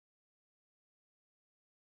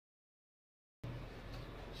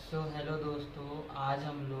Hello दोस्तों, आज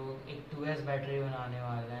हम लोग एक 2S बैटरी बनाने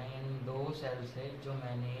वाले हैं इन दो सेल से, जो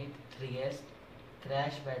मैंने एक 3S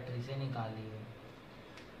क्रैश बैटरी से निकाली है।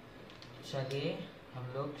 चलिए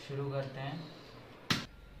हम लोग शुरू करते हैं।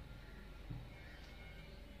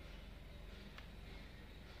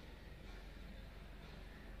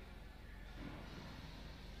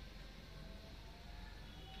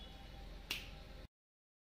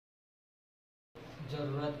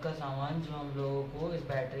 ज़रूरत का सामान जो हम लोगों को इस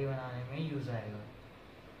बैटरी बनाने में यूज़ आएगा,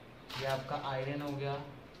 ये आपका आयरन हो गया,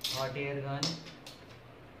 hot air gun,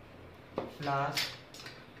 flask,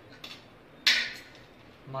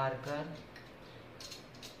 marker,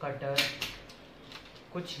 cutter,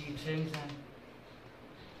 कुछ हीट सिंक्स हैं,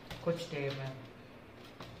 कुछ टेप हैं,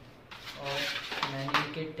 और मैंने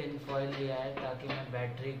ये टिन फॉइल लिया है ताकि मैं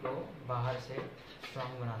बैटरी को बाहर से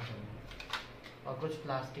स्ट्रॉन्ग बना सकूँ। और कुछ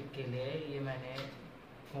प्लास्टिक के लिए ये मैंने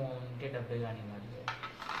फ़ोन के डब्बे का निकाल लिया,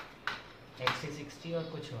 XC60 और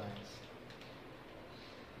कुछ वायर्स,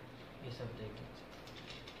 ये सब देख लीजिए।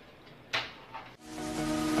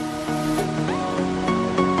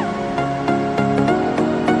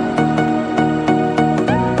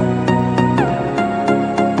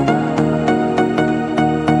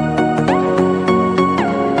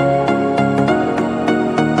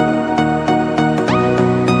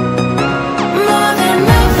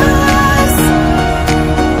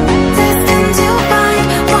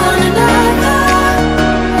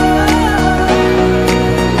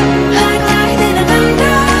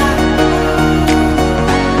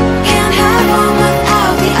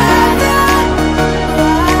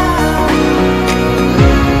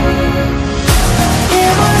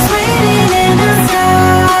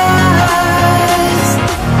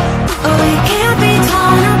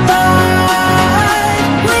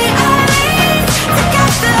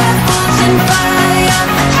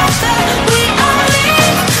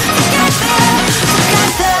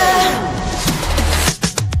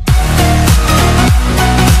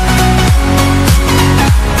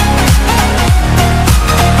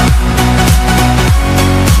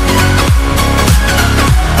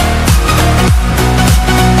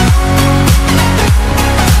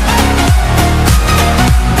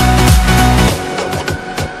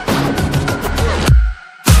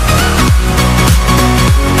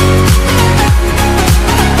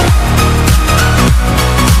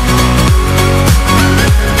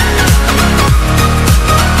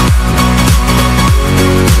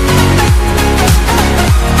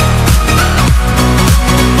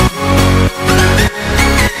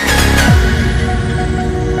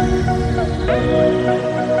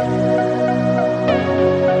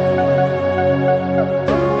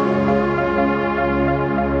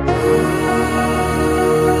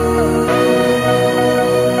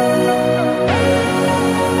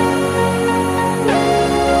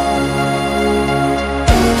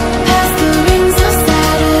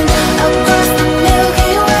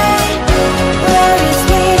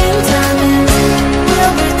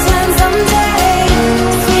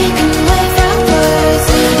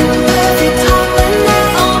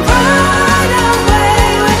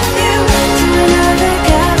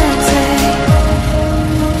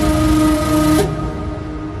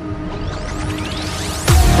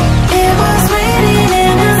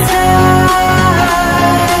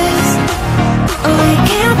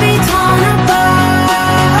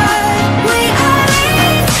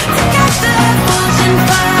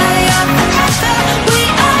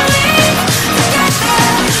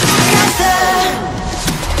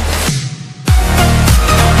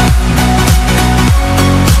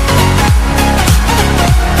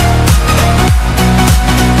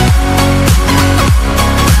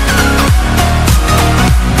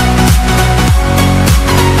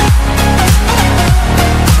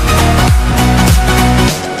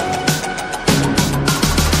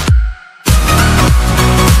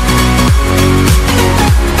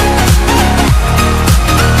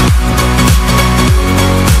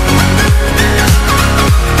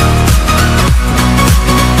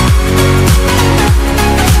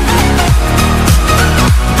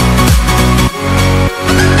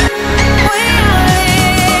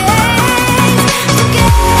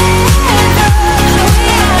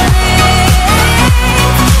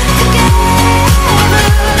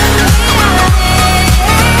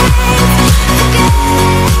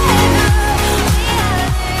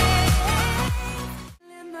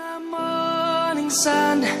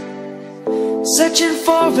 Sun, searching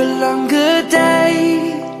for a longer day.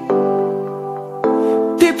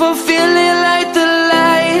 People feeling like the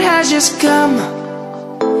light has just come.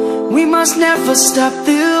 We must never stop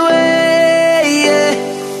the way.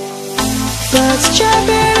 Birds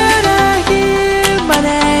chirping and I hear my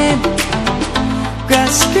name.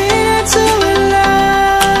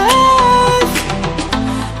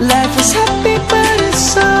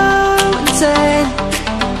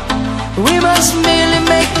 We must merely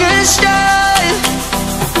make a start.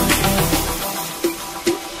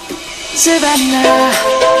 Savannah,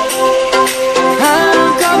 I'm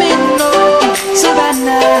coming home.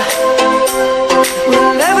 Savannah,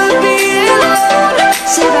 we'll never be alone.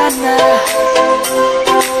 Savannah,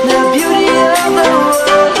 the beauty of the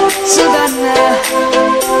world. Savannah,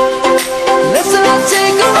 let's all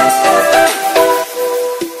take a walk.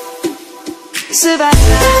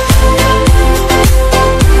 Savannah.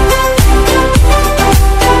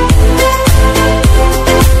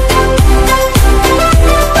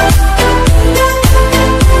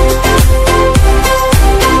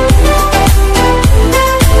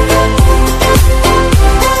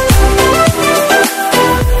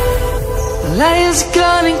 Lion's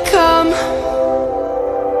gonna come.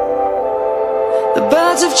 The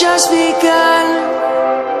birds have just begun.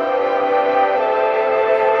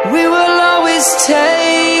 We will always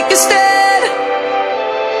take a stand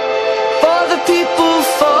for the people,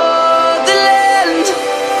 for the land.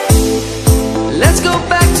 Let's go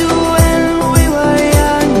back to when we were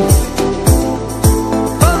young.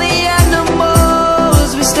 For the animals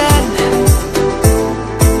we stand.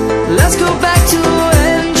 Let's go back to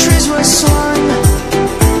when trees were swung.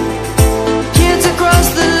 Kids across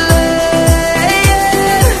the land.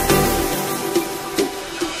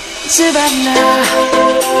 Savannah,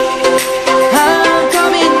 I'm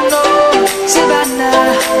coming home. Savannah,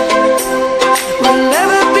 we'll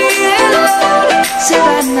never be alone.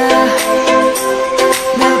 Savannah,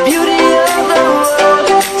 the beauty of the world.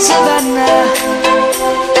 Savannah,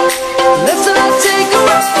 let's all take a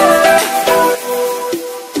walk.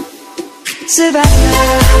 Savannah,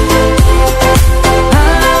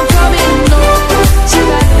 I'm coming home.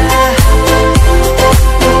 Savannah,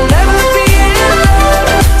 we'll never be alone.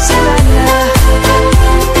 Savannah,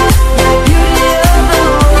 the beauty of the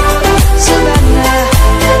world. Savannah,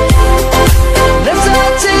 let's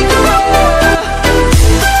all take a walk.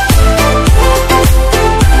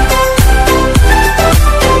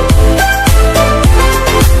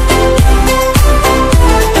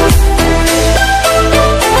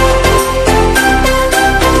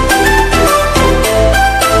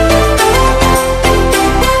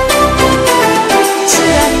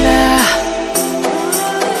 Savannah,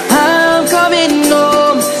 I'm coming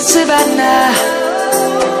home. Savannah,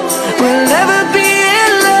 we'll never be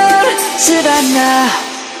alone. Savannah.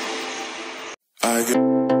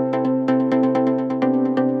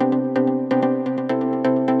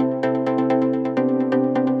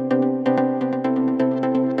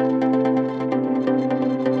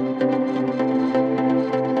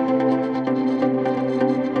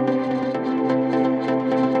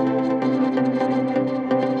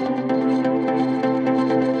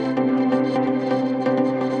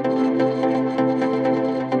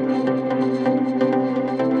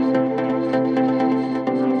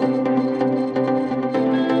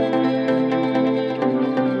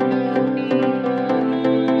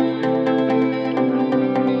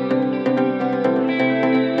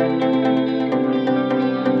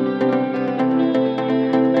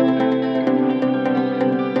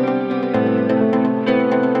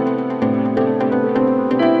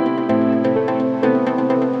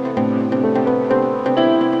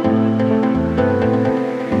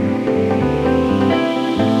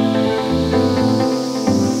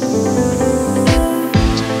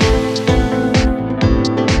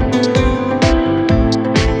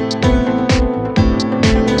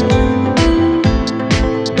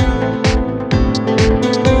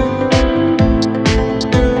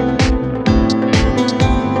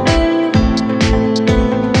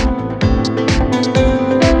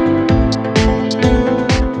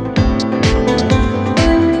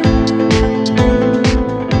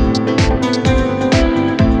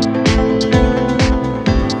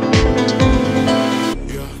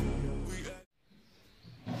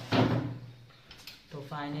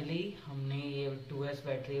 Finally हमने ये 2S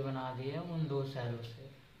battery बना दी है उन दो सेल्व से।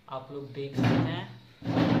 आप लोग देख सकते हैं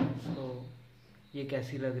तो ये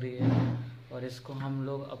कैसी लग रही है, और इसको हम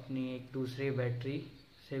लोग अपनी एक दूसरी बैटरी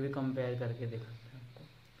से भी कंपेयर करके देख सकते हैं आपको।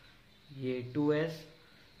 ये 2S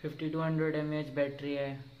 5200 mAh बैटरी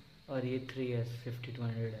है और ये 3S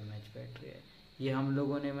 5200 mAh बैटरी है। ये हम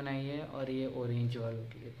लोगों ने बनाई है और ये ऑरेंज वालों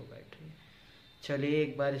की लिपो बैटरी है। चलिए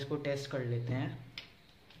एक बार इसको टेस्ट कर लेते हैं,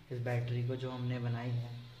 इस बैटरी को जो हमने बनाई है।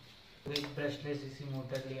 तो एक ब्रशलेस इसी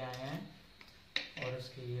मोटर ले आए हैं और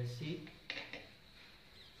उसकी ESC।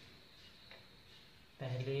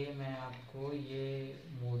 पहले मैं आपको ये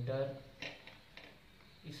मोटर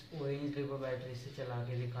इस ऑरेंज लिपो बैटरी से चला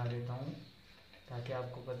के दिखा देता हूँ ताकि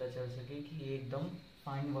आपको पता चल सके कि ये एकदम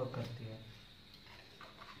फाइन वर्क करती है।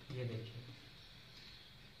 ये देखिए,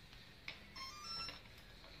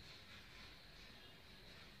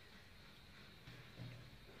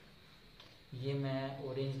 ये मैं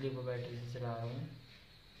ऑरेंज लिपो बैटरी से चला रहा हूँ।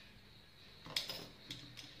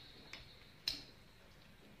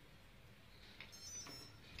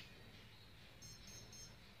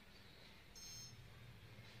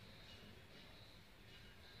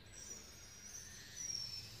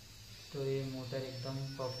 तो ये मोटर एकदम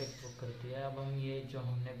परफेक्ट वर्क करती है। अब हम ये जो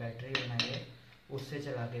हमने बैटरी बनाई है उससे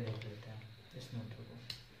चला के देख लेते हैं इस मोटर को।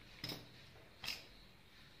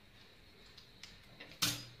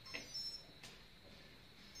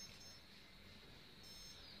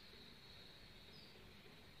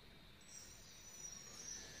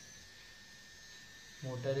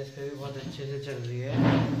 मोटर इस पर भी बहुत अच्छे से चल रही है।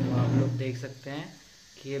 तो आप लोग देख सकते हैं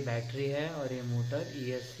कि ये बैटरी है और ये मोटर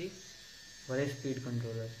ESC और ये स्पीड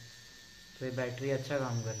कंट्रोलर। तो ये बैटरी अच्छा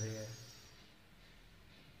काम कर रही है।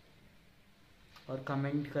 और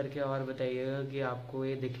कमेंट करके और बताइएगा कि आपको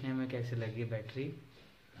ये दिखने में कैसे लगी बैटरी।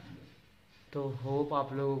 तो होप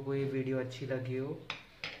आप लोगों को ये वीडियो अच्छी लगी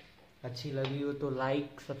हो तो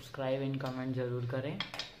लाइक, सब्सक्राइब एंड कमेंट ज़रूर करें।